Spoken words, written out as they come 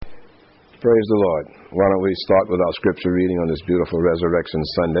Praise the Lord. Why don't we start with our scripture reading on this beautiful Resurrection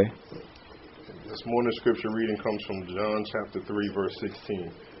Sunday? This morning's scripture reading comes from John chapter 3, verse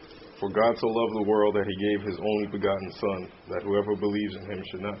 16. For God so loved the world that he gave his only begotten Son, that whoever believes in him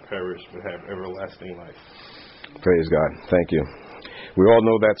should not perish but have everlasting life. Praise God. Thank you. We all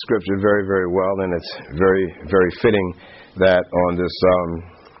know that scripture very, very well, and it's very, very fitting that on this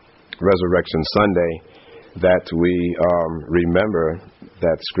Resurrection Sunday that we remember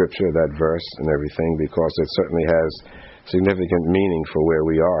that scripture, that verse and everything, because it certainly has significant meaning for where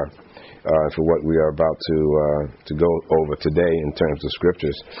we are, for what we are about to go over today in terms of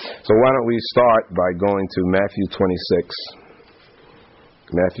scriptures. So why don't we start by going to Matthew 26.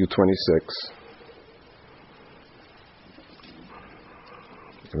 Matthew 26.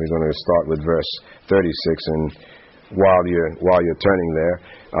 We're going to start with verse 36, and while you're turning there,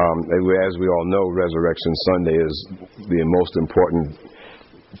 as we all know, Resurrection Sunday is the most important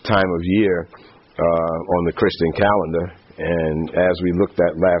time of year on the Christian calendar. And as we looked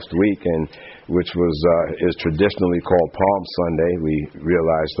at last week, and which is traditionally called Palm Sunday, we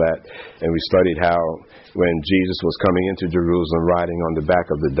realized that, and we studied how when Jesus was coming into Jerusalem riding on the back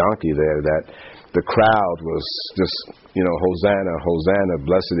of the donkey there, that the crowd was just, Hosanna, Hosanna,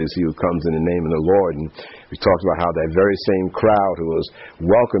 blessed is he who comes in the name of the Lord. And we talked about how that very same crowd who was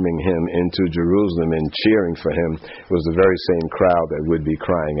welcoming him into Jerusalem and cheering for him was the very same crowd that would be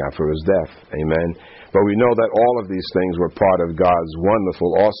crying out for his death. Amen. But we know that all of these things were part of God's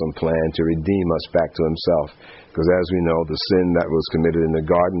wonderful, awesome plan to redeem us back to himself. Because as we know, the sin that was committed in the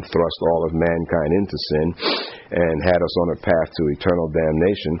garden thrust all of mankind into sin and had us on a path to eternal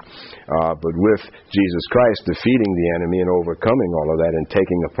damnation. But with Jesus Christ defeating the enemy and overcoming all of that and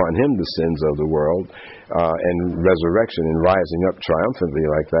taking upon him the sins of the world, and resurrection and rising up triumphantly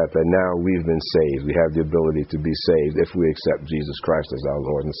like that, that now we've been saved. We have the ability to be saved if we accept Jesus Christ as our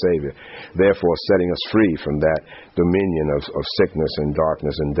Lord and Savior, therefore setting us free from that dominion of sickness and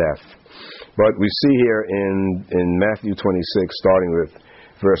darkness and death. But we see here in Matthew 26, starting with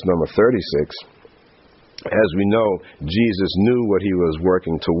verse number 36, as we know, Jesus knew what he was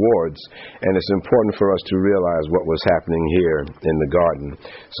working towards, and it's important for us to realize what was happening here in the garden.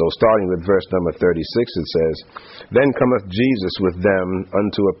 So starting with verse number 36, it says, Then cometh Jesus with them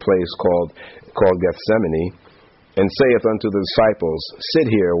unto a place called Gethsemane, and saith unto the disciples, Sit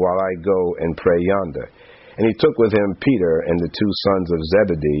here while I go and pray yonder. And he took with him Peter and the two sons of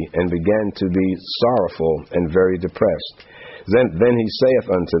Zebedee, and began to be sorrowful and very depressed. Then he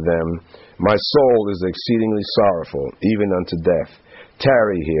saith unto them, My soul is exceedingly sorrowful, even unto death.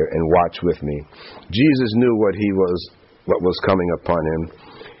 Tarry here and watch with me. Jesus knew what was coming upon him.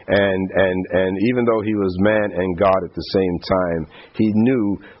 And even though he was man and God at the same time, he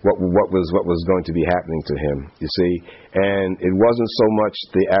knew what was going to be happening to him, you see. And it wasn't so much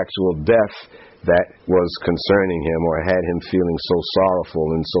the actual death that was concerning him or had him feeling so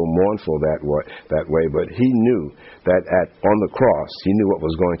sorrowful and so mournful that way, but he knew that on the cross, he knew what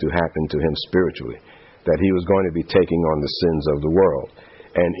was going to happen to him spiritually, that he was going to be taking on the sins of the world.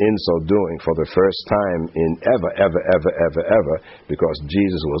 And in so doing, for the first time in ever, because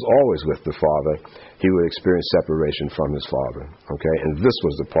Jesus was always with the Father, he would experience separation from his Father. Okay? And this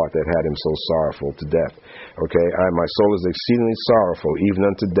was the part that had him so sorrowful to death. Okay? My soul is exceedingly sorrowful, even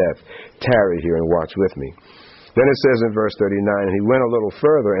unto death. Tarry here and watch with me. Then it says in verse 39, And he went a little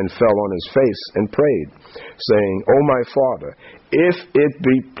further and fell on his face and prayed, saying, O my Father, if it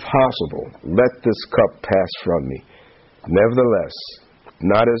be possible, let this cup pass from me. Nevertheless,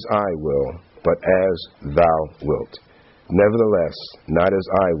 not as I will, but as thou wilt. Nevertheless, not as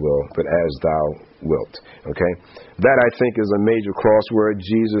I will, but as thou wilt. Okay? That, I think, is a major crossword.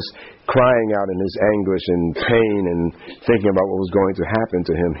 Jesus crying out in his anguish and pain and thinking about what was going to happen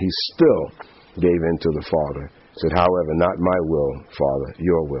to him, he still gave in to the Father. Said, however, not my will, Father,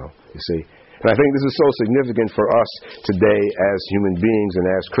 your will. You see? And I think this is so significant for us today as human beings and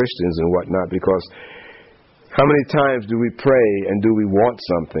as Christians and whatnot, because how many times do we pray and do we want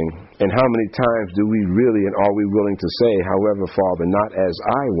something? And how many times do we really and are we willing to say, however, Father, not as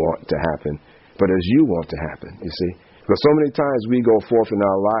I want to happen, but as you want to happen, you see? Because so many times we go forth in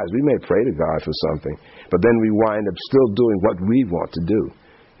our lives, we may pray to God for something, but then we wind up still doing what we want to do,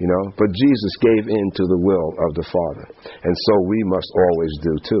 But Jesus gave in to the will of the Father. And so we must always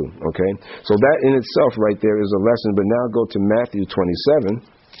do too, okay? So that in itself right there is a lesson, but now go to Matthew 27.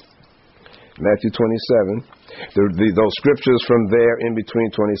 Matthew 27. Those scriptures from there in between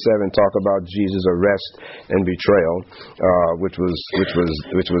 27 talk about Jesus' arrest and betrayal, which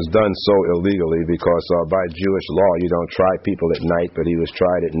was done so illegally because by Jewish law you don't try people at night, but he was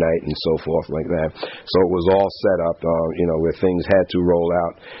tried at night and so forth like that. So it was all set up, where things had to roll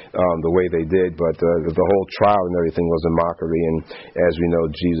out the way they did, but the whole trial and everything was a mockery. And as we know,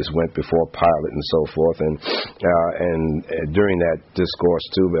 Jesus went before Pilate and so forth, and during that discourse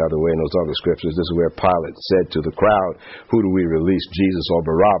too, by the way, in those other scriptures, this is where Pilate said to the crowd, "Who do we release, Jesus or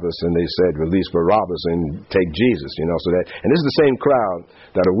Barabbas?" And they said, "Release Barabbas and take Jesus." And this is the same crowd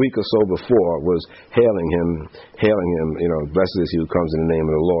that a week or so before was hailing him, "Blessed is he who comes in the name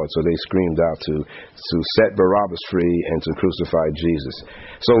of the Lord." So they screamed out to set Barabbas free and to crucify Jesus.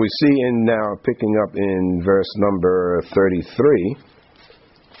 So we see now picking up in verse number 33.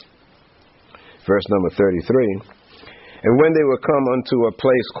 Verse number 33. And when they were come unto a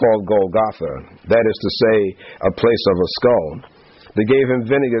place called Golgotha, that is to say, a place of a skull, they gave him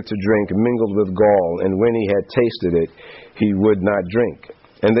vinegar to drink mingled with gall, and when he had tasted it, he would not drink.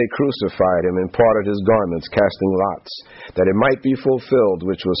 And they crucified him and parted his garments, casting lots, that it might be fulfilled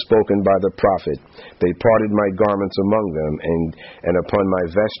which was spoken by the prophet. They parted my garments among them, and upon my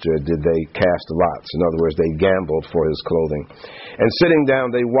vesture did they cast lots. In other words, they gambled for his clothing. And sitting down,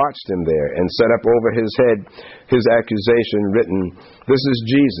 they watched him there, and set up over his head his accusation written, "This is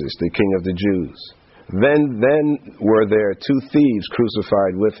Jesus, the King of the Jews." Then were there two thieves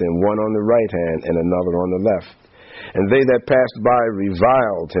crucified with him, one on the right hand and another on the left. And they that passed by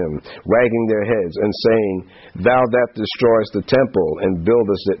reviled him, wagging their heads, and saying, "Thou that destroyest the temple, and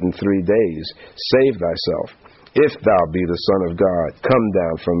buildest it in 3 days, save thyself. If thou be the Son of God, come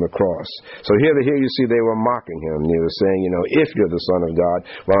down from the cross." So here you see they were mocking him. They were saying, if you're the Son of God,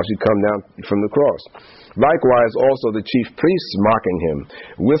 why don't you come down from the cross? Likewise, also the chief priests mocking him,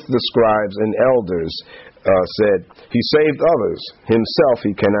 with the scribes and elders, said, "He saved others, himself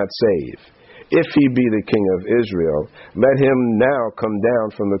he cannot save. If he be the King of Israel, let him now come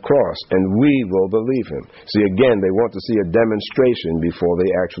down from the cross, and we will believe him." See, again, they want to see a demonstration before they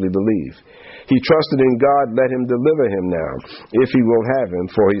actually believe. "He trusted in God, let him deliver him now, if he will have him,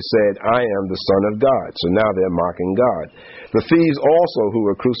 for he said, I am the Son of God." So now they're mocking God. "The thieves also who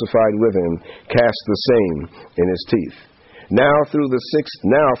were crucified with him cast the same in his teeth. Now from the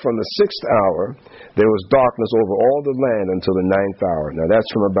 6th hour, there was darkness over all the land until the 9th hour. Now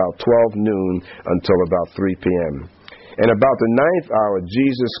that's from about 12 noon until about 3 p.m. And about the 9th hour,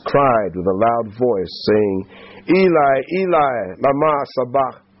 Jesus cried with a loud voice, saying, "Eli, Eli, lama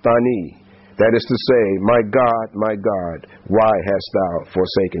sabachthani." That is to say, my God, why hast thou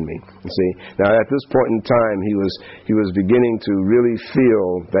forsaken me?" You see, now at this point in time, he was beginning to really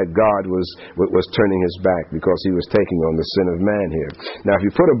feel that God was turning his back because he was taking on the sin of man here. Now, if you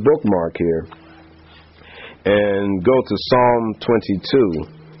put a bookmark here and go to Psalm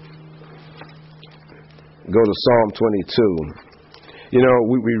 22,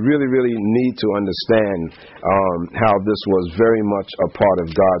 we really need to understand how this was very much a part of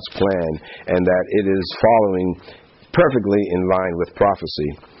God's plan, and that it is following perfectly in line with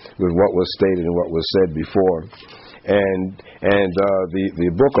prophecy, with what was stated and what was said before. And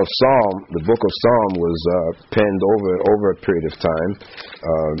the book of Psalm was penned over a period of time.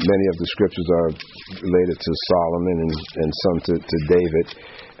 Many of the scriptures are related to Solomon and some to David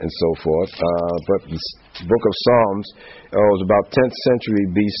and so forth. But the book of Psalms was about 10th century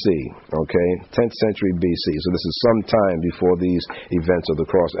BC. Okay, 10th century BC. So this is some time before these events of the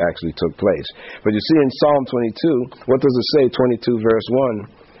cross actually took place. But you see in Psalm 22, what does it say? 22 verse 1.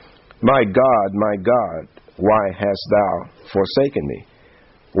 My God, why hast thou forsaken me?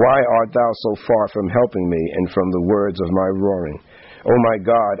 Why art thou so far from helping me and from the words of my roaring? O my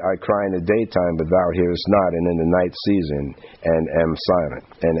God, I cry in the daytime, but thou hearest not, and in the night season, and am silent,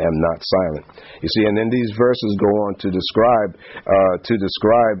 and am not silent. You see, and then these verses go on to describe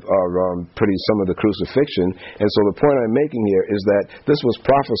some of the crucifixion. And so the point I'm making here is that this was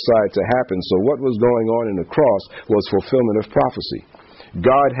prophesied to happen. So what was going on in the cross was fulfillment of prophecy.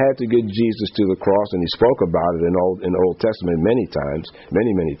 God had to get Jesus to the cross, and he spoke about it in the Old Testament many times.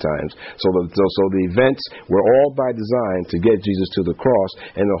 So the events were all by design to get Jesus to the cross,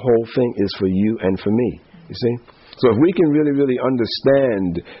 and the whole thing is for you and for me. You see? So if we can really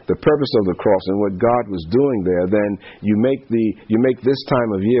understand the purpose of the cross and what God was doing there, then you make this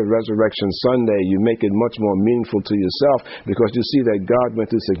time of year, Resurrection Sunday, you make it much more meaningful to yourself, because you see that God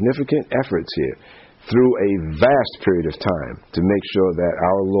went through significant efforts here, through a vast period of time, to make sure that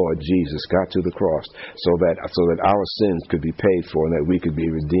our Lord Jesus got to the cross so that our sins could be paid for and that we could be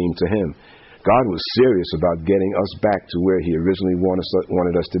redeemed to him. God was serious about getting us back to where he originally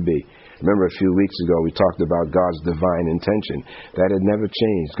wanted us to be. Remember a few weeks ago we talked about God's divine intention. That had never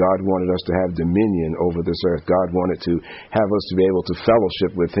changed. God wanted us to have dominion over this earth. God wanted to have us to be able to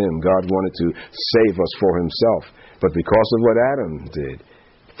fellowship with Him. God wanted to save us for Himself. But because of what Adam did,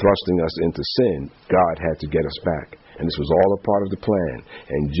 thrusting us into sin, God had to get us back. And this was all a part of the plan.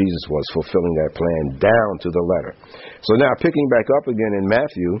 And Jesus was fulfilling that plan down to the letter. So now picking back up again in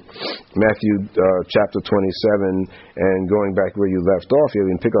Matthew chapter 27, and going back where you left off here,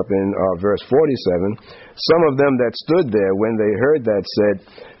 we can pick up in verse 47. Some of them that stood there when they heard that said,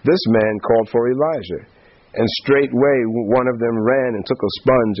 "This man called for Elijah." And straightway one of them ran and took a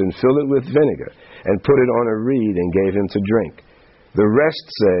sponge and filled it with vinegar and put it on a reed and gave him to drink. The rest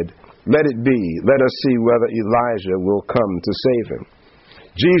said, "Let it be. Let us see whether Elijah will come to save him."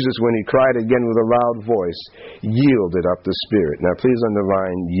 Jesus, when He cried again with a loud voice, yielded up the Spirit. Now please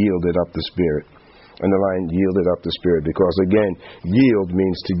underline yielded up the Spirit. Underline yielded up the Spirit, because again, yield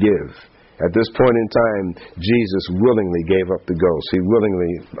means to give. At this point in time, Jesus willingly gave up the ghost. He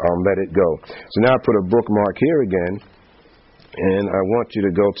willingly let it go. So now I put a bookmark here again, and I want you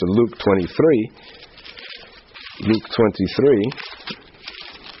to go to Luke 23. Luke 23.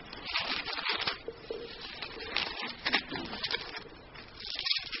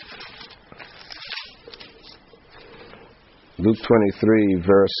 Luke 23,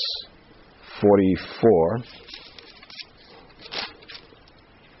 verse 44.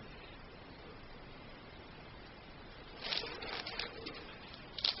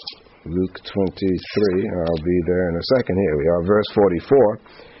 Luke 23, I'll be there in a second. Here we are, verse 44.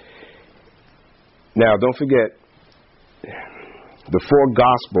 Now, don't forget, the four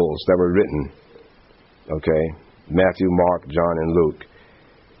Gospels that were written, okay, Matthew, Mark, John, and Luke,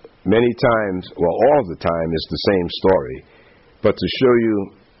 many times, well, all the time, it's the same story. But to show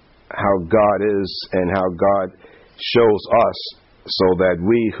you how God is and how God shows us, so that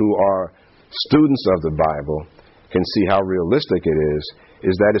we who are students of the Bible can see how realistic it is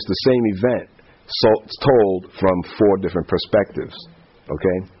that it's the same event, so it's told from four different perspectives.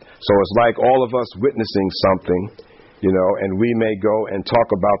 Okay? So it's like all of us witnessing something, and we may go and talk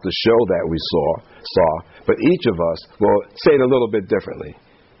about the show that we saw, but each of us will say it a little bit differently.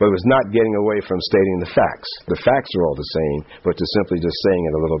 But it was not getting away from stating the facts. The facts are all the same, but just simply just saying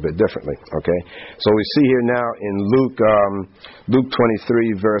it a little bit differently. Okay? So we see here now in Luke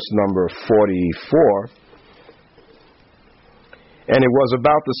 23, verse number 44. And it was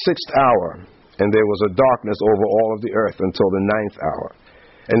about the 6th hour, and there was a darkness over all of the earth until the 9th hour.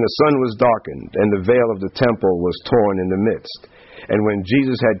 And the sun was darkened, and the veil of the temple was torn in the midst. And when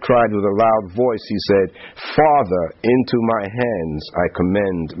Jesus had cried with a loud voice, He said, "Father, into my hands I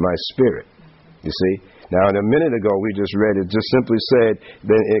commend my spirit." You see? Now, a minute ago, we just read it, just simply said,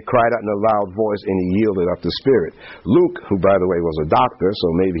 then it cried out in a loud voice, and He yielded up the Spirit. Luke, who, by the way, was a doctor, so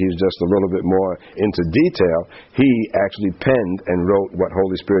maybe he's just a little bit more into detail, he actually penned and wrote what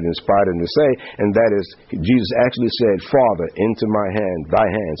Holy Spirit inspired him to say, and that is, Jesus actually said, "Father, into thy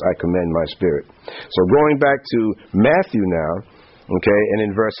hands I commend my spirit." So going back to Matthew now, okay, and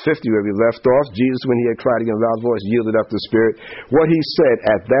in verse 50 where we left off, Jesus, when He had cried again in a loud voice, yielded up the Spirit. What He said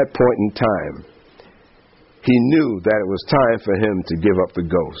at that point in time, He knew that it was time for Him to give up the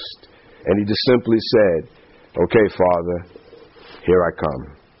ghost. And He just simply said, "Okay, Father, here I come.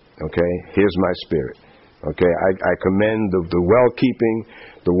 Okay, here's my spirit. Okay, I commend the well-keeping,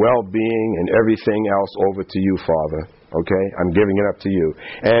 the well-being, and everything else over to you, Father. Okay, I'm giving it up to you."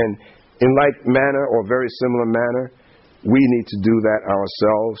 And in like manner, or very similar manner, we need to do that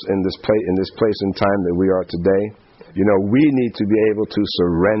ourselves in this place and time that we are today. We need to be able to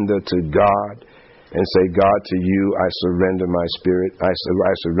surrender to God and say, "God, to you I surrender my spirit. I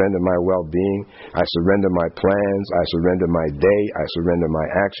surrender my well-being. I surrender my plans. I surrender my day. I surrender my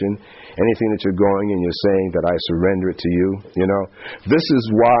action. Anything that you're going and you're saying that I surrender it to you." This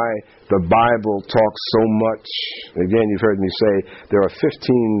is why the Bible talks so much. Again, you've heard me say there are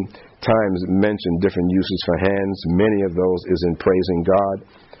 15 times mentioned different uses for hands. Many of those is in praising God.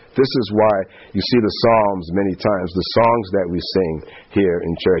 This is why you see the Psalms many times, the songs that we sing here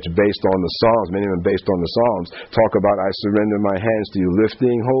in church, based on the Psalms, many of them based on the Psalms, talk about, "I surrender my hands to you,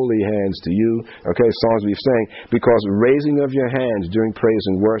 lifting holy hands to you." Okay, songs we sing, because raising of your hands during praise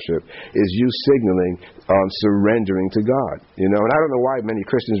and worship is you signaling surrendering to God. And I don't know why many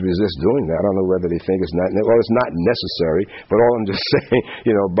Christians resist doing that. I don't know whether they think it's not necessary, but all I'm just saying,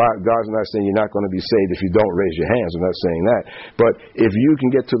 God's not saying you're not going to be saved if you don't raise your hands. I'm not saying that. But if you can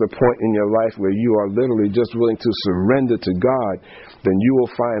get to the point in your life where you are literally just willing to surrender to God, then you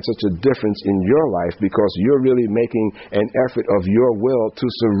will find such a difference in your life because you're really making an effort of your will to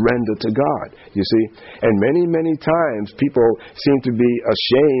surrender to God, you see. And many, many times people seem to be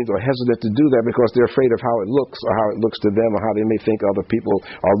ashamed or hesitant to do that because they're afraid of how it looks or how it looks to them or how they may think other people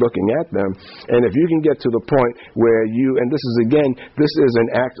are looking at them. And if you can get to the point where and this is an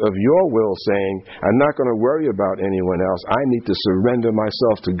act of your will saying, I'm not going to worry about anyone else. I need to surrender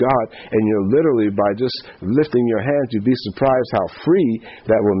myself to God. And you're literally, by just lifting your hands, you'd be surprised how free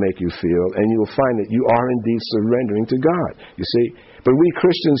that will make you feel. And you'll find that you are indeed surrendering to God, you see. But we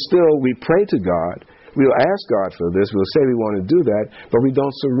Christians still, we pray to God. We'll ask God for this. We'll say we want to do that, but we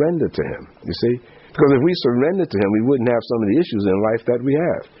don't surrender to Him, you see. Because if we surrender to Him, we wouldn't have some of the issues in life that we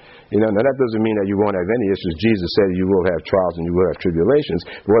have. You know, now that doesn't mean that you won't have any issues. Jesus said you will have trials and you will have tribulations.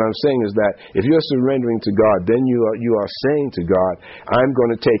 But what I'm saying is that if you're surrendering to God, then you are saying to God, I'm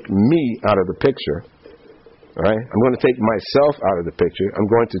going to take me out of the picture. All right? I'm going to take myself out of the picture.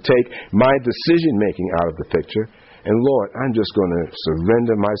 I'm going to take my decision-making out of the picture. And Lord, I'm just going to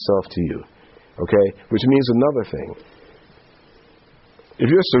surrender myself to you. Okay? Which means another thing.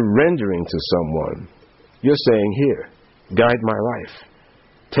 If you're surrendering to someone, you're saying, here, guide my life.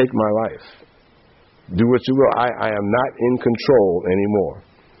 Take my life. Do what you will. I am not in control anymore.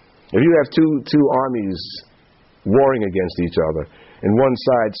 If you have two armies warring against each other, and one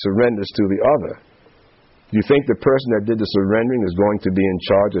side surrenders to the other, you think the person that did the surrendering is going to be in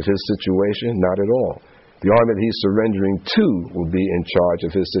charge of his situation? Not at all. The army that he's surrendering to will be in charge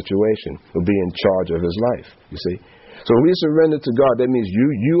of his situation, will be in charge of his life, you see. So when we surrender to God, that means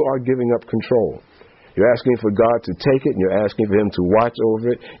you are giving up control. You're asking for God to take it, and you're asking for Him to watch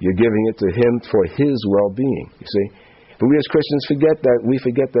over it. You're giving it to Him for His well-being, you see. But we as Christians forget that. We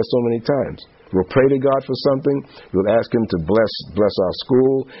forget that so many times. We'll pray to God for something. We'll ask Him to bless our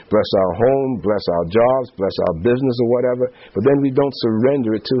school, bless our home, bless our jobs, bless our business or whatever. But then we don't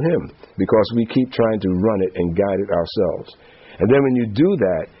surrender it to Him because we keep trying to run it and guide it ourselves. And then when you do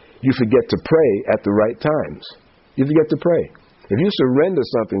that, you forget to pray at the right times. You forget to pray. If you surrender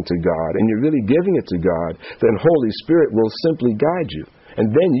something to God and you're really giving it to God, then Holy Spirit will simply guide you. And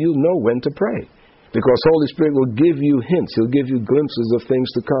then you'll know when to pray. Because Holy Spirit will give you hints. He'll give you glimpses of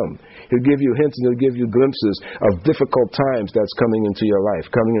things to come. He'll give you hints and He'll give you glimpses of difficult times that's coming into your life,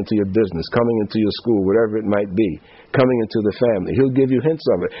 coming into your business, coming into your school, whatever it might be, coming into the family. He'll give you hints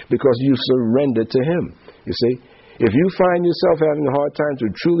of it because you surrendered to Him, you see. If you find yourself having a hard time to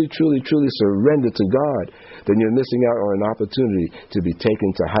truly surrender to God, then you're missing out on an opportunity to be taken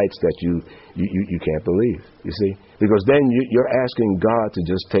to heights that you can't believe, you see. Because then you're asking God to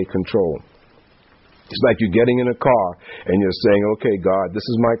just take control. It's like you're getting in a car and you're saying, okay, God, this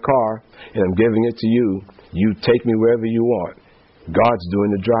is my car and I'm giving it to you. You take me wherever you want. God's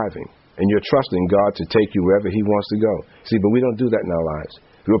doing the driving. And you're trusting God to take you wherever He wants to go. See, but we don't do that in our lives.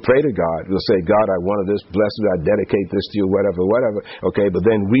 We'll pray to God. We'll say, God, I wanted this. Bless me. I dedicate this to you, whatever. Okay, but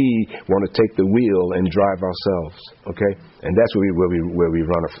then we want to take the wheel and drive ourselves. Okay, and that's where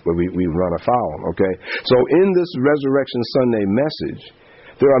we run afoul. Okay, so in this Resurrection Sunday message,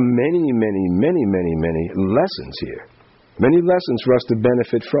 there are many lessons here. Many lessons for us to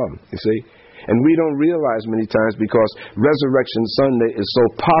benefit from. You see. And we don't realize many times because Resurrection Sunday is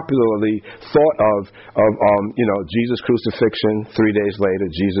so popularly thought of Jesus' crucifixion, 3 days later,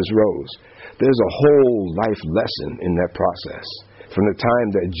 Jesus rose. There's a whole life lesson in that process from the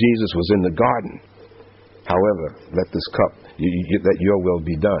time that Jesus was in the garden. However, let this cup, let your will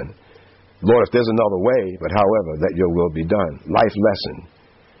be done. Lord, if there's another way, but however, let your will be done. Life lesson.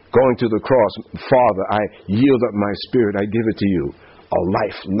 Going to the cross, Father, I yield up my spirit, I give it to you. A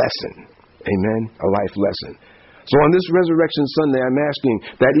life lesson. Amen. A life lesson. So on this Resurrection Sunday, I'm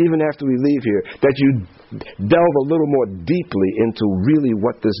asking that even after we leave here, that you delve a little more deeply into really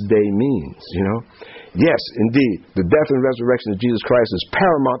what this day means, you know. Yes, indeed, the death and resurrection of Jesus Christ is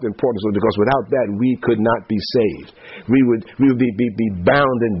paramount importance because without that we could not be saved. We would be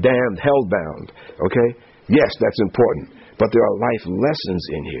bound and damned, hell-bound. Okay? Yes, that's important. But there are life lessons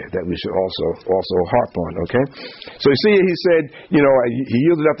in here that we should also harp on, okay? So you see, he said, he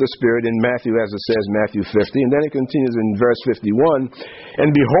yielded up the Spirit in Matthew, as it says, Matthew 50. And then it continues in verse 51. And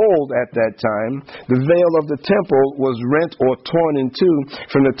behold, at that time, the veil of the temple was rent or torn in two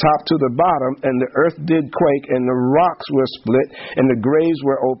from the top to the bottom, and the earth did quake, and the rocks were split, and the graves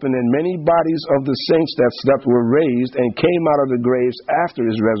were opened, and many bodies of the saints that slept were raised, and came out of the graves after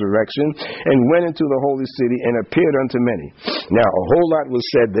his resurrection, and went into the holy city, and appeared unto many. Now, a whole lot was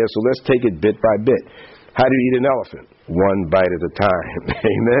said there, so let's take it bit by bit. How do you eat an elephant? one bite at a time.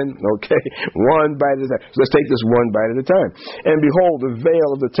 Amen? Okay? One bite at a time. So let's take this one bite at a time. And behold, the veil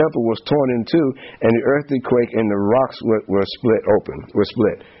of the temple was torn in two, and the earth did quake, and the rocks were split.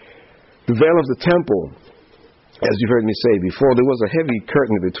 The veil of the temple, as you've heard me say before, there was a heavy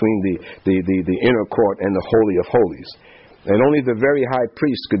curtain between the inner court and the Holy of Holies. And only the very high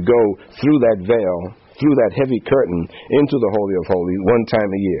priest could go through that veil, through that heavy curtain, into the Holy of Holies one time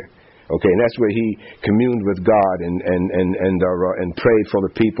a year. Okay, and that's where he communed with God and prayed for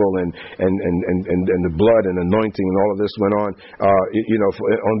the people and the blood and anointing and all of this went on,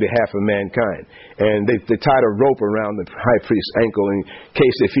 on behalf of mankind. And they tied a rope around the high priest's ankle in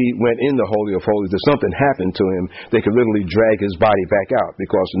case if he went in the Holy of Holies, if something happened to him, they could literally drag his body back out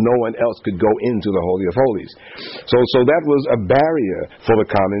because no one else could go into the Holy of Holies. So that was a barrier for the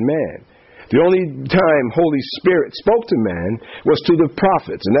common man. The only time Holy Spirit spoke to man was to the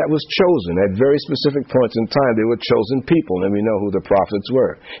prophets, and that was chosen. At very specific points in time, they were chosen people, and we know who the prophets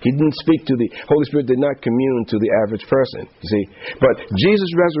were. He didn't speak to Holy Spirit did not commune to the average person, you see. But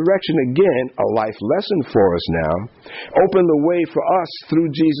Jesus' resurrection, again, a life lesson for us now, opened the way for us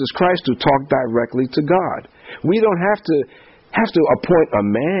through Jesus Christ to talk directly to God. We don't have to appoint a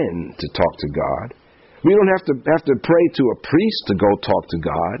man to talk to God. We don't have to pray to a priest to go talk to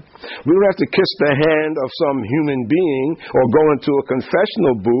God. We don't have to kiss the hand of some human being or go into a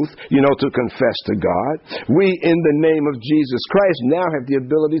confessional booth, to confess to God. We, in the name of Jesus Christ, now have the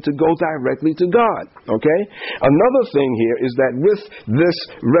ability to go directly to God. Okay? Another thing here is that with this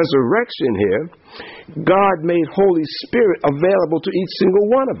resurrection here, God made Holy Spirit available to each single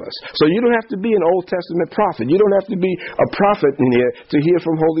one of us. So you don't have to be an Old Testament prophet. You don't have to be a prophet in here to hear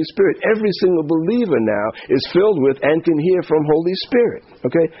from Holy Spirit. Every single believer now is filled with and can hear from Holy Spirit.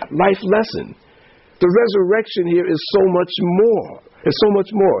 Okay? Life lesson. The resurrection here is so much more. It's so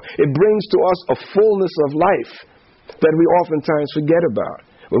much more. It brings to us a fullness of life that we oftentimes forget about.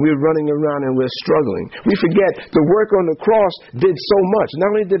 When we're running around and we're struggling, we forget the work on the cross did so much.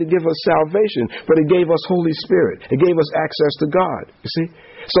 Not only did it give us salvation, but it gave us Holy Spirit. It gave us access to God. You see?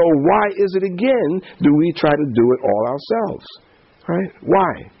 So why is it again do we try to do it all ourselves? Right?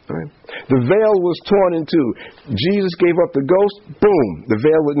 Why? Right? The veil was torn in two. Jesus gave up the ghost. Boom. The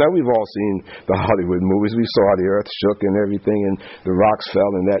veil was. Now we've all seen the Hollywood movies. We saw the earth shook and everything, and the rocks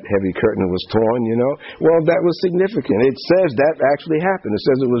fell, and that heavy curtain was torn. Well, that was significant. It says that actually happened. It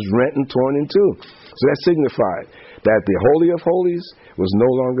says it was rent and torn in two. So that signified that the Holy of Holies was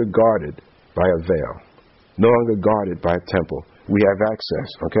no longer guarded by a veil, no longer guarded by a temple. We have access,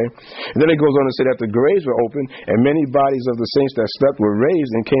 okay? And then it goes on to say that the graves were open, and many bodies of the saints that slept were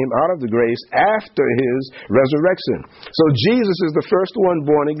raised and came out of the graves after his resurrection. So Jesus is the first one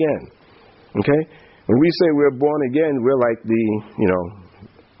born again, okay? When we say we're born again, we're like the,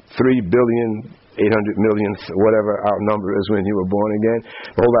 3,800,000,000, whatever our number is when you were born again.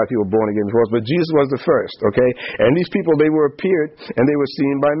 A whole lot of people were born again before us, but Jesus was the first, okay? And these people, they were appeared, and they were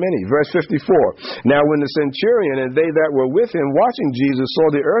seen by many. Verse 54, now when the centurion and they that were with him watching Jesus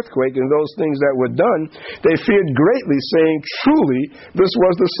saw the earthquake and those things that were done, they feared greatly, saying, truly, this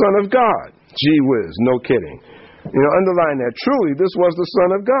was the Son of God. Gee whiz, no kidding. Underline that. Truly, this was the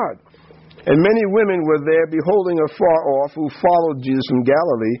Son of God. And many women were there, beholding afar off, who followed Jesus from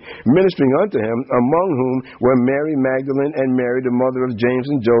Galilee, ministering unto him, among whom were Mary Magdalene and Mary, the mother of James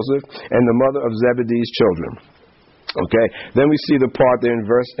and Joseph, and the mother of Zebedee's children. Okay, then we see the part there in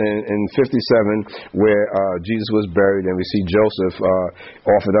 57 where Jesus was buried, and we see Joseph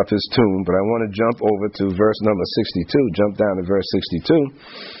offered up his tomb. But I want to jump over to verse number 62. Jump down to verse 62.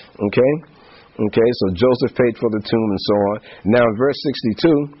 Okay, so Joseph paid for the tomb and so on. Now in verse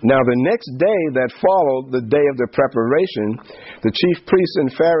 62, now the next day that followed the day of the preparation, the chief priests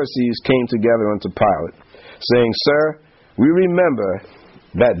and Pharisees came together unto Pilate, saying, Sir, we remember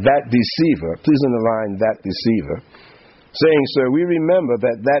that deceiver, please underline that deceiver, saying, Sir, we remember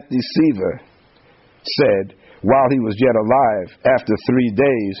that deceiver said, while he was yet alive, after 3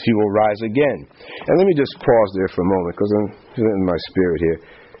 days he will rise again. And let me just pause there for a moment, because I'm in my spirit here.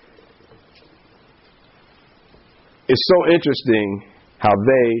 It's so interesting how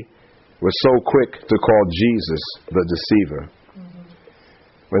they were so quick to call Jesus the deceiver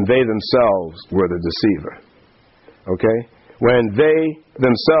when they themselves were the deceiver. Okay? When they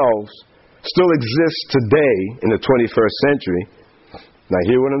themselves still exist today in the 21st century. Now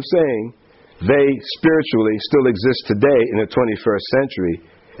hear what I'm saying. They spiritually still exist today in the 21st century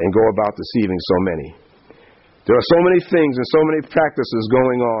and go about deceiving so many. There are so many things and so many practices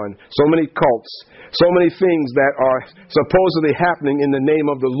going on, so many cults, so many things that are supposedly happening in the name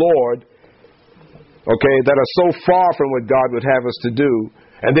of the Lord, okay, that are so far from what God would have us to do,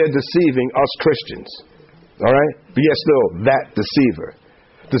 and they're deceiving us Christians. All right? But yet still, that deceiver.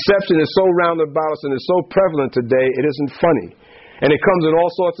 Deception is so round about us and is so prevalent today, it isn't funny. And it comes in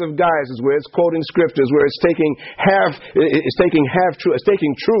all sorts of guises, where it's quoting scriptures, where it's taking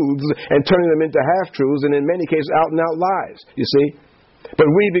truths and turning them into half-truths, and in many cases out-and-out lies, you see. But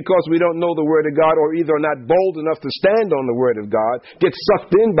we, because we don't know the Word of God, or either are not bold enough to stand on the Word of God, get sucked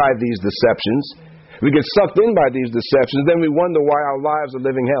in by these deceptions. We get sucked in by these deceptions, then we wonder why our lives are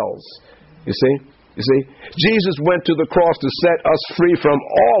living hells. You see? You see? Jesus went to the cross to set us free from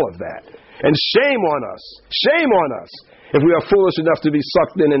all of that. And shame on us. Shame on us if we are foolish enough to be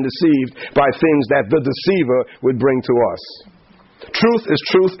sucked in and deceived by things that the deceiver would bring to us. Truth is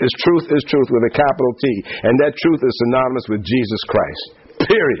truth is truth is truth with a capital T. And that truth is synonymous with Jesus Christ.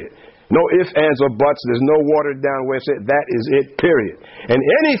 Period. No ifs, ands, or buts. There's no watered down way of saying that is it, period. And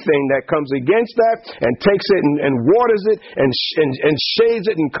anything that comes against that and takes it and waters it and shades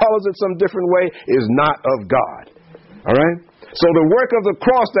it and colors it some different way is not of God. All right? So the work of the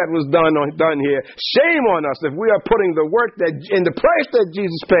cross that was done here, shame on us if we are putting the work that in the price that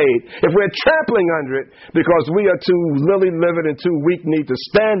Jesus paid, if we're trampling under it because we are too lily-livered and too weak-kneed to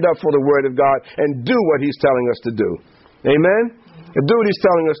stand up for the Word of God and do what He's telling us to do. Amen? And do what He's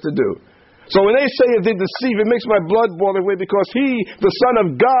telling us to do. So when they say they deceive, it makes my blood boil away, because He, the Son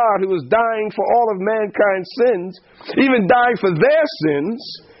of God, who was dying for all of mankind's sins, even dying for their sins,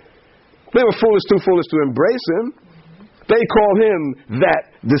 they were too foolish to embrace Him. They call Him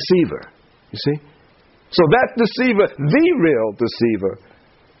that deceiver. You see? So that deceiver, the real deceiver,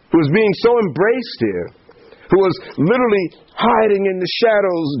 who was being so embraced here, who was literally hiding in the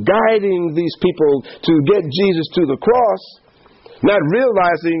shadows, guiding these people to get Jesus to the cross, not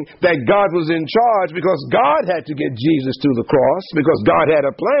realizing that God was in charge, because God had to get Jesus to the cross, because God had a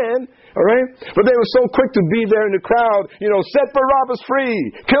plan, all right? But they were so quick to be there in the crowd, set Barabbas free,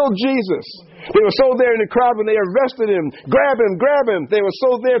 kill Jesus. They were so there in the crowd when they arrested Him, grab Him. They were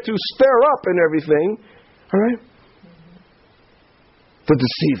so there to stir up and everything, all right? The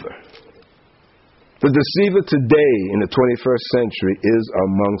deceiver. The deceiver today in the 21st century is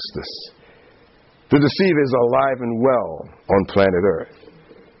amongst us. The deceiver is alive and well on planet Earth.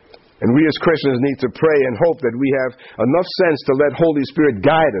 And we as Christians need to pray and hope that we have enough sense to let Holy Spirit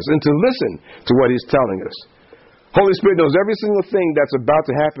guide us and to listen to what He's telling us. Holy Spirit knows every single thing that's about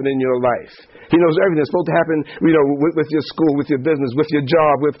to happen in your life. He knows everything that's supposed to happen, with your school, with your business, with your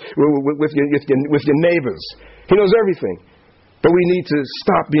job, with your neighbors. He knows everything. But we need to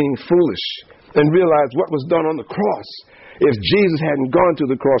stop being foolish and realize what was done on the cross. If Jesus hadn't gone to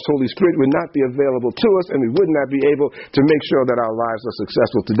the cross, Holy Spirit would not be available to us, and we would not be able to make sure that our lives are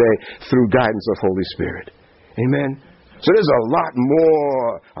successful today through guidance of Holy Spirit. Amen? So there's a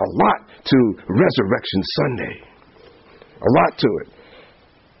lot to Resurrection Sunday. A lot to it.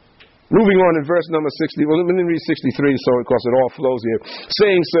 Moving on in verse number 60, well, let me read 63, so of course it all flows here.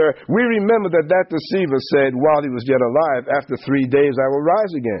 Saying, Sir, we remember that deceiver said while he was yet alive, after 3 days I will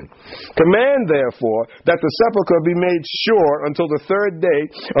rise again. Command, therefore, that the sepulchre be made sure until the third day,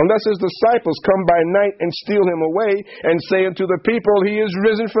 unless his disciples come by night and steal him away, and say unto the people, He is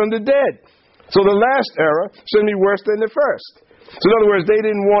risen from the dead. So the last error should be worse than the first. So in other words, they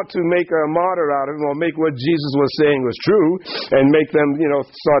didn't want to make a martyr out of him, or make what Jesus was saying was true, and make them,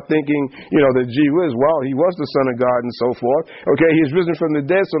 start thinking, that gee whiz, well, He was the Son of God and so forth. Okay, He's risen from the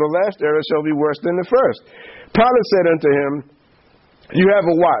dead, so the last error shall be worse than the first. Pilate said unto him, You have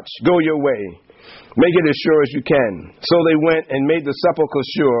a watch, go your way. Make it as sure as you can. So they went and made the sepulchre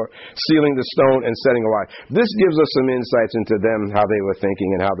sure, sealing the stone and setting a watch. This gives us some insights into them, how they were thinking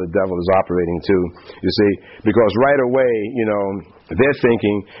and how the devil is operating too, you see. Because right away, they're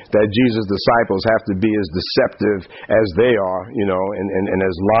thinking that Jesus' disciples have to be as deceptive as they are, and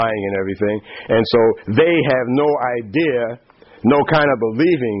as lying and everything. And so they have no idea, no kind of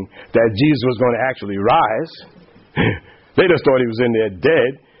believing that Jesus was going to actually rise. They just thought He was in there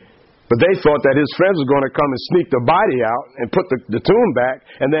dead. But they thought that His friends were going to come and sneak the body out and put the tomb back,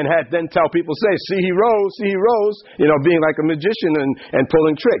 and then tell people, see He rose, being like a magician and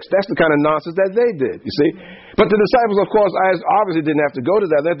pulling tricks. That's the kind of nonsense that they did, you see. But the disciples, of course, obviously didn't have to go to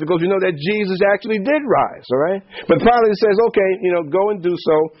that length, because we know that Jesus actually did rise, all right? But Pilate says, okay, go and do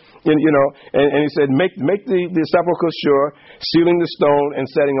so, and he said, make the sepulchre sure, sealing the stone and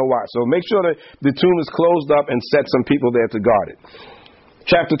setting a watch. So make sure that the tomb is closed up and set some people there to guard it.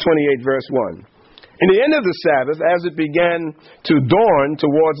 Chapter 28, verse 1. In the end of the Sabbath, as it began to dawn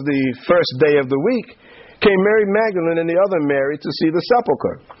towards the first day of the week, came Mary Magdalene and the other Mary to see the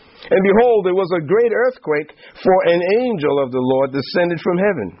sepulchre. And behold, there was a great earthquake, for an angel of the Lord descended from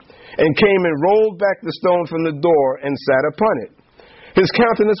heaven, and came and rolled back the stone from the door, and sat upon it. His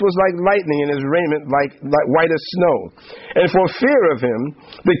countenance was like lightning, and his raiment like white as snow. And for fear of him,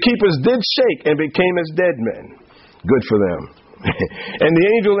 the keepers did shake and became as dead men. Good for them. And the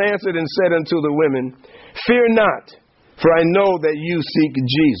angel answered and said unto the women, Fear not, for I know that you seek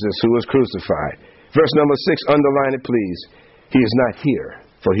Jesus who was crucified. Verse number 6, underline it please. He is not here,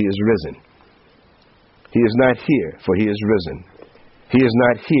 for he is risen. He is not here, for he is risen. He is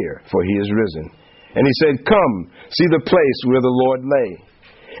not here, for he is risen. And he said, Come, see the place where the Lord lay.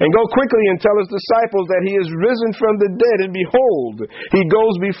 And go quickly and tell his disciples that he is risen from the dead, and behold, he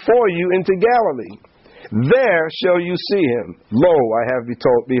goes before you into Galilee. There shall you see him. Lo, I have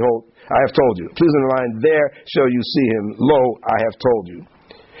told you. Please underline, there shall you see him. Lo, I have told you.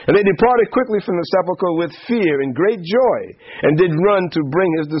 And they departed quickly from the sepulchre with fear and great joy, and did run to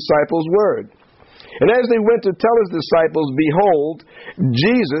bring his disciples word. And as they went to tell his disciples, behold,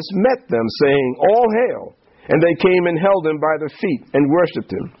 Jesus met them, saying, All hail. And they came and held him by the feet and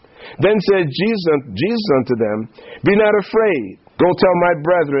worshipped him. Then said Jesus unto them, Be not afraid. Go tell my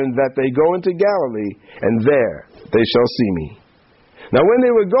brethren that they go into Galilee, and there they shall see me. Now when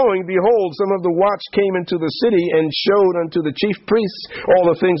they were going, behold, some of the watch came into the city and showed unto the chief priests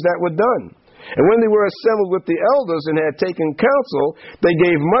all the things that were done. And when they were assembled with the elders and had taken counsel, they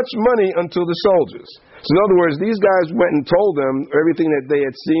gave much money unto the soldiers. So in other words, these guys went and told them everything that they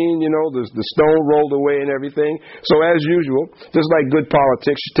had seen, the stone rolled away and everything. So as usual, just like good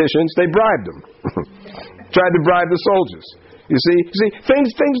politicians, they bribed them. Tried to bribe the soldiers. You see,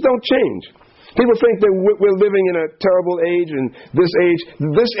 things don't change. People think that we're living in a terrible age, and this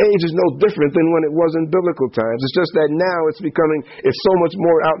age is no different than when it was in biblical times. It's just that now it's so much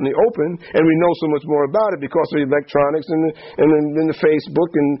more out in the open, and we know so much more about it because of electronics and the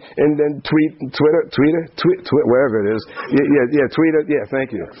Facebook and then Twitter, wherever it is. Yeah, Twitter. Yeah,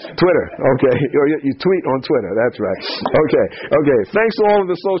 thank you. Twitter. Okay, you tweet on Twitter. That's right. Okay. Thanks to all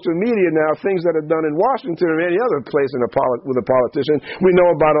of the social media now, things that are done in Washington or any other place with a politician, we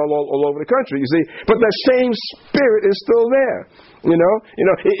know about all over the country. You see, but that same spirit is still there.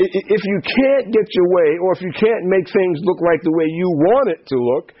 If you can't get your way, or if you can't make things look like the way you want it to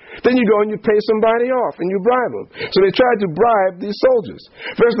look, then you go and you pay somebody off and you bribe them. So they tried to bribe these soldiers.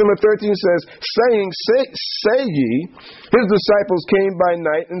 Verse number 13 says, saying, say ye, his disciples came by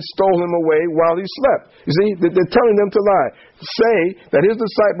night and stole him away while he slept. You see, they're telling them to lie. Say that his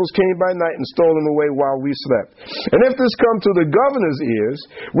disciples came by night and stole him away while we slept. And if this come to the governor's ears,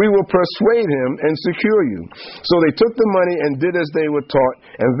 we will persuade him and secure you. So they took the money and did as they were taught,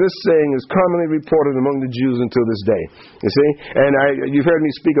 and this saying is commonly reported among the Jews until this day. You see, and you've heard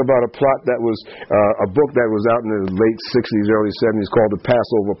me speak about a plot that was a book that was out in the late 60s, early 70s called The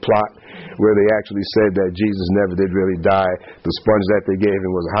Passover Plot, where they actually said that Jesus never did really die. The sponge that they gave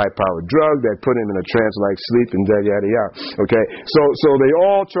him was a high-powered drug that put him in a trance-like sleep and yada yada. Okay, so they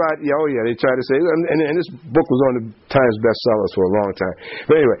all tried. They tried to say, and this book was on the Times bestsellers for a long time.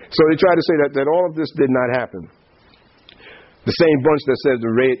 But anyway, so they tried to say that all of this did not happen. The same bunch that says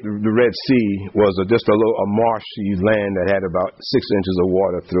the Red Sea was just a marshy land that had about 6 inches of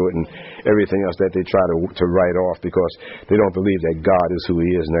water through it and everything else that they try to write off because they don't believe that God is who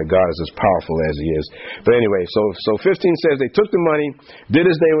he is and that God is as powerful as he is. But anyway, so 15 says they took the money, did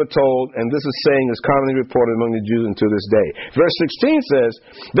as they were told, and this is saying is commonly reported among the Jews until this day. Verse 16 says,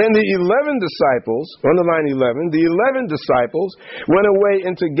 Then the 11 disciples, underline 11, the 11 disciples went away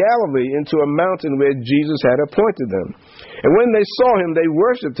into Galilee, into a mountain where Jesus had appointed them. And when they saw him, they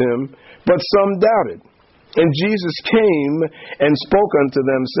worshipped him, but some doubted. And Jesus came and spoke unto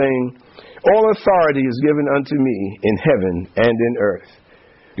them, saying, All authority is given unto me in heaven and in earth.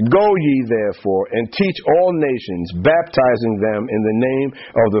 Go ye therefore and teach all nations, baptizing them in the name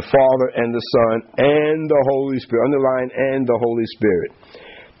of the Father and the Son and the Holy Spirit. Underline, and the Holy Spirit.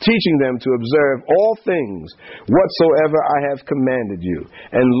 Teaching them to observe all things whatsoever I have commanded you.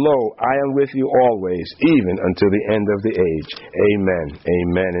 And lo, I am with you always, even until the end of the age. Amen,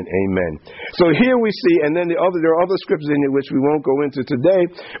 amen, and amen. So here we see, and then there are other scriptures in here which we won't go into today,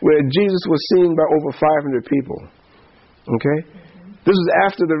 where Jesus was seen by over 500 people. Okay? This is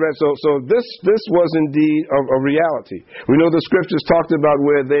after the rest. So this was indeed a reality. We know the scriptures talked about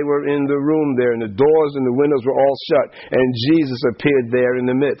where they were in the room there, and the doors and the windows were all shut, and Jesus appeared there in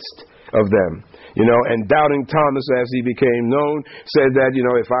the midst of them. And doubting Thomas, as he became known, said that,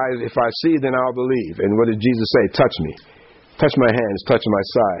 if I see, then I'll believe. And what did Jesus say? Touch me. Touch my hands, touch my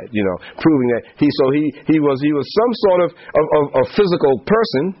side, proving that he was some sort of physical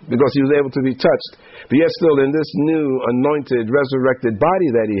person because he was able to be touched. But yet still in this new anointed, resurrected body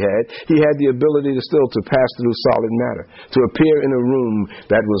that he had the ability to pass through solid matter, to appear in a room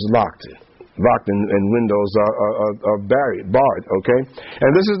that was locked. locked and windows are barred, okay?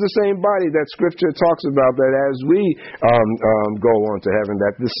 And this is the same body that Scripture talks about, that as we go on to heaven,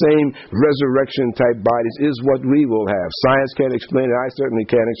 that the same resurrection type bodies is what we will have. Science can't explain it. I certainly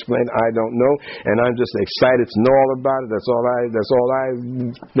can't explain it. I don't know. And I'm just excited to know all about it. That's all I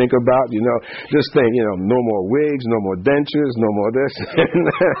think about, you know. Just think, you know, no more wigs, no more dentures, no more this.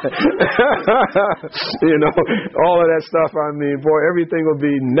 You know, all of that stuff. I mean, boy, everything will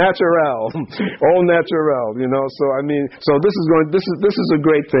be natural. All natural, you know. So I mean, so this is a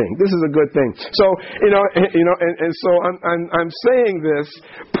great thing. This is a good thing. So and so I'm saying this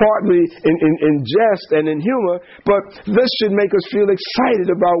partly in jest and in humor, but this should make us feel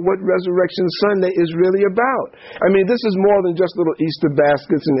excited about what Resurrection Sunday is really about. I mean, this is more than just little Easter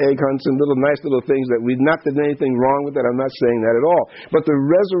baskets and egg hunts and nice little things that not that there's anything wrong with that. I'm not saying that at all. But the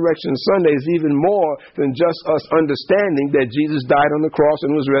Resurrection Sunday is even more than just us understanding that Jesus died on the cross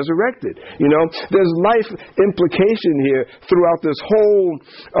and was resurrected. You know, there's life implication here throughout this whole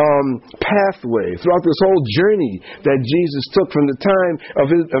pathway, throughout this whole journey that Jesus took from the time of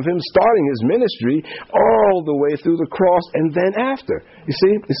him starting his ministry all the way through the cross and then after. You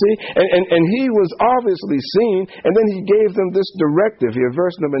see? And he was obviously seen, and then he gave them this directive here,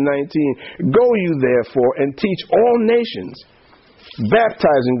 verse number 19. Go you therefore and teach all nations,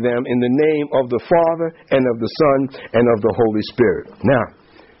 baptizing them in the name of the Father and of the Son and of the Holy Spirit. Now,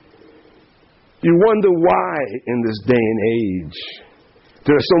 you wonder why in this day and age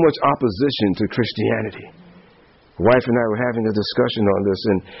there is so much opposition to Christianity. My wife and I were having a discussion on this,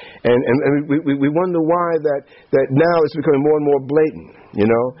 and we wonder why that now it's becoming more and more blatant. You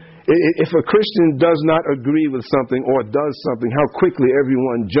know, if a Christian does not agree with something or does something, how quickly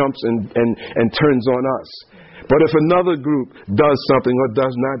everyone jumps and turns on us. But if another group does something or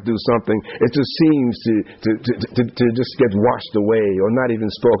does not do something, it just seems to just get washed away or not even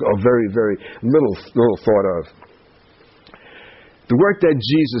spoken or very, very little thought of. The work that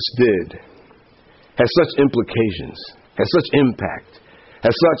Jesus did has such implications, has such impact,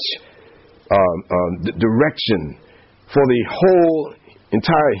 has such direction for the whole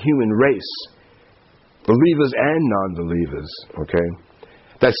entire human race, believers and non-believers, okay?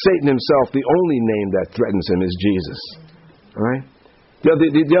 That Satan himself, the only name that threatens him is Jesus. All right? The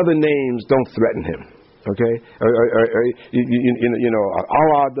other names don't threaten him. Okay?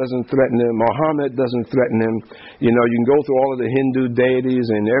 Allah doesn't threaten him. Muhammad doesn't threaten him. You know, you can go through all of the Hindu deities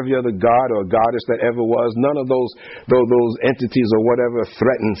and every other god or goddess that ever was. None of those entities or whatever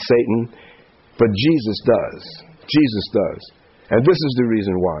threaten Satan. But Jesus does. Jesus does. And this is the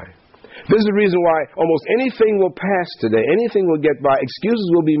reason why. This is the reason why almost anything will pass today. Anything will get by. Excuses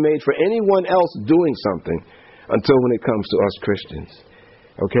will be made for anyone else doing something until when it comes to us Christians.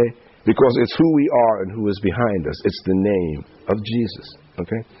 Okay? Because it's who we are and who is behind us. It's the name of Jesus.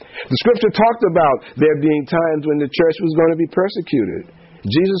 Okay? The Scripture talked about there being times when the church was going to be persecuted.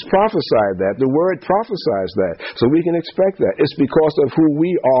 Jesus prophesied that. The Word prophesies that. So we can expect that. It's because of who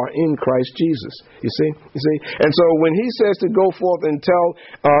we are in Christ Jesus. You see? And so when he says to go forth and tell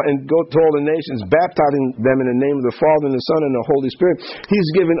and go to all the nations, baptizing them in the name of the Father and the Son and the Holy Spirit, he's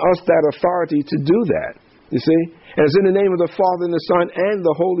given us that authority to do that. You see? And it's in the name of the Father and the Son and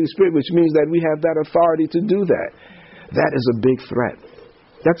the Holy Spirit, which means that we have that authority to do that. That is a big threat.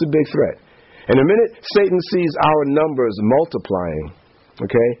 That's a big threat. And the minute Satan sees our numbers multiplying,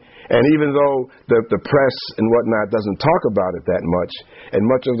 okay, and even though the press and whatnot doesn't talk about it that much, and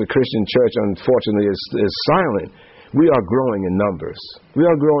much of the Christian church, unfortunately, is silent, we are growing in numbers. We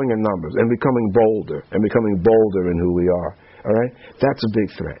are growing in numbers and becoming bolder in who we are. All right? That's a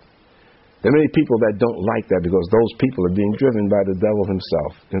big threat. There are many people that don't like that because those people are being driven by the devil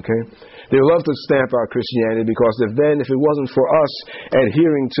himself. Okay? They love to stamp out Christianity because if it wasn't for us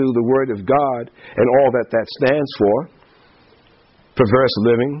adhering to the Word of God and all that stands for, perverse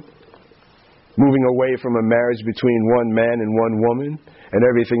living, moving away from a marriage between one man and one woman, and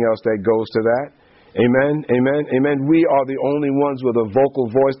everything else that goes to that. Amen, amen, amen. We are the only ones with a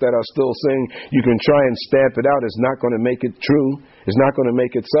vocal voice that are still saying you can try and stamp it out. It's not going to make it true. It's not going to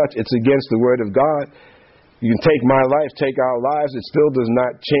make it such. It's against the Word of God. You can take my life, take our lives. It still does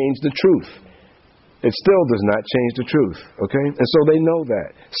not change the truth. It still does not change the truth. Okay? And so they know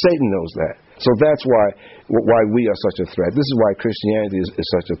that. Satan knows that. So that's why we are such a threat. This is why Christianity is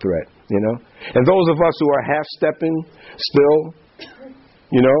such a threat, you know. And those of us who are half-stepping still,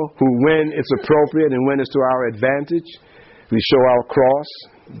 you know, who when it's appropriate and when it's to our advantage, we show our cross,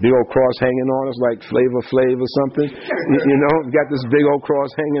 big old cross hanging on us like Flavor Flav or something. You know, we got this big old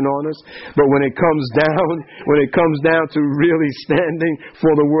cross hanging on us. But when it comes down to really standing for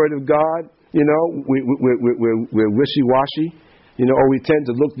the Word of God, you know, we're wishy-washy. Or we tend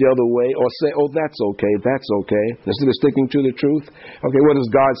to look the other way or say, oh, that's okay, instead of sticking to the truth. Okay, what does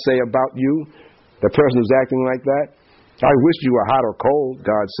God say about you? The person who's acting like that? I wish you were hot or cold,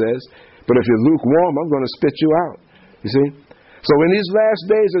 God says. But if you're lukewarm, I'm going to spit you out. You see? So in these last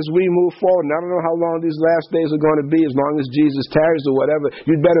days, as we move forward, and I don't know how long these last days are going to be, as long as Jesus tarries or whatever,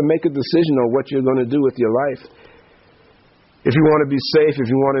 you'd better make a decision on what you're going to do with your life. If you want to be safe, if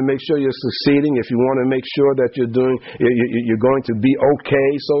you want to make sure you're succeeding, if you want to make sure that you're going to be okay,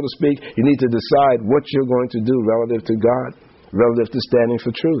 so to speak, you need to decide what you're going to do relative to God, relative to standing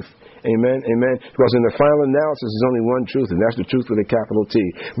for truth. Amen, amen. Because in the final analysis, there's only one truth, and that's the truth with a capital T.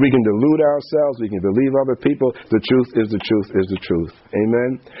 We can delude ourselves. We can believe other people. The truth is the truth is the truth.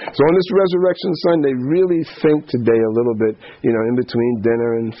 Amen. So on this Resurrection Sunday, really think today a little bit, in between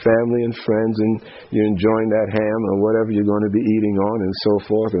dinner and family and friends, and you're enjoying that ham or whatever you're going to be eating on and so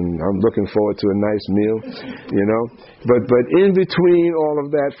forth, and I'm looking forward to a nice meal, But in between all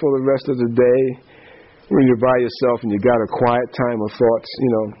of that for the rest of the day, when you're by yourself and you got a quiet time of thoughts,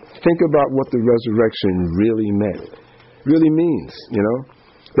 think about what the resurrection really means,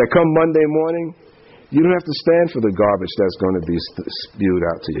 That come Monday morning, you don't have to stand for the garbage that's going to be spewed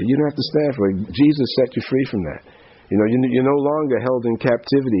out to you. You don't have to stand for it. Jesus set you free from that. You're no longer held in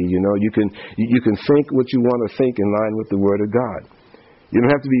captivity. You can think what you want to think in line with the Word of God. You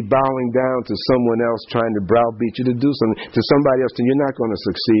don't have to be bowing down to someone else trying to browbeat you to do something, to somebody else, and you're not going to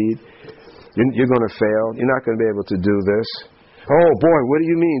succeed. You're going to fail. You're not going to be able to do this. Oh boy, what do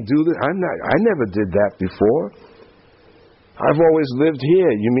you mean do this? I never did that before. I've always lived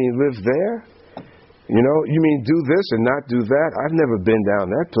here. You mean live there? You mean do this and not do that? I've never been down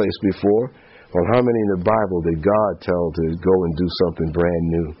that place before. Well, how many in the Bible did God tell to go and do something brand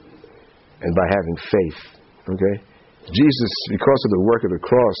new? And by having faith, okay? Jesus, because of the work of the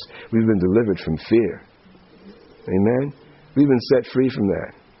cross, we've been delivered from fear. Amen? We've been set free from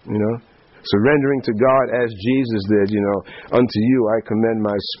that, Surrendering to God as Jesus did, unto you I commend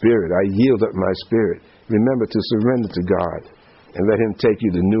my spirit. I yield up my spirit. Remember to surrender to God and let Him take you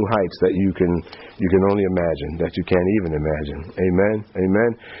to new heights that you can only imagine, that you can't even imagine. Amen?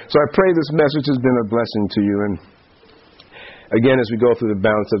 Amen? So I pray this message has been a blessing to you. And again, as we go through the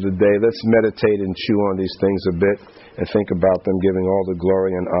balance of the day, let's meditate and chew on these things a bit and think about them, giving all the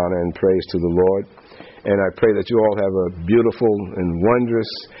glory and honor and praise to the Lord. And I pray that you all have a beautiful and wondrous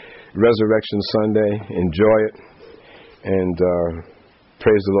Resurrection Sunday. Enjoy it. And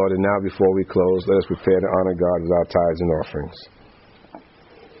praise the Lord. And now before we close, let us prepare to honor God with our tithes and offerings.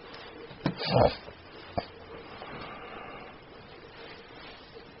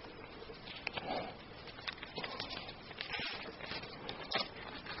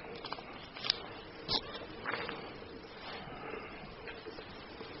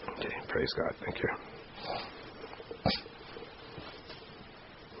 Okay, praise God. Thank you.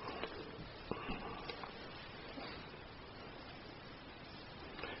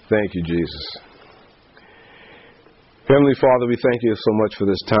 Thank you, Jesus. Heavenly Father, we thank you so much for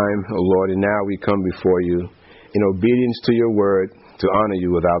this time, O Lord, and now we come before you in obedience to your word to honor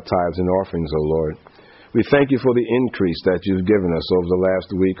you with our tithes and offerings, O Lord. We thank you for the increase that you've given us over the last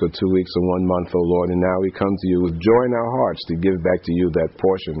week or 2 weeks or 1 month, O Lord, and now we come to you with joy in our hearts to give back to you that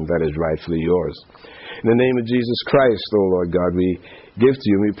portion that is rightfully yours. In the name of Jesus Christ, O Lord God, we give to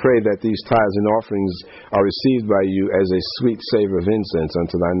you and we pray that these tithes and offerings are received by you as a sweet savor of incense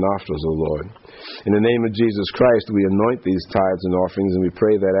unto thy nostrils, O Lord. In the name of Jesus Christ, we anoint these tithes and offerings, and we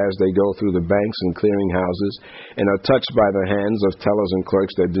pray that as they go through the banks and clearing houses and are touched by the hands of tellers and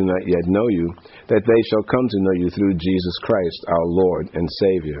clerks that do not yet know you, that they shall come to know you through Jesus Christ, our Lord and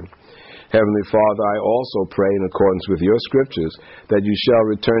Savior. Heavenly Father, I also pray in accordance with your scriptures that you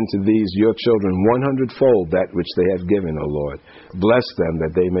shall return to these your children 100-fold that which they have given, O Lord. Bless them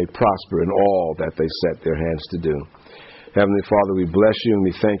that they may prosper in all that they set their hands to do. Heavenly Father, we bless you and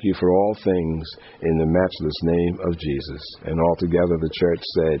we thank you for all things in the matchless name of Jesus. And altogether the church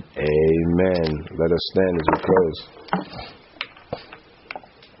said, Amen. Let us stand as we close.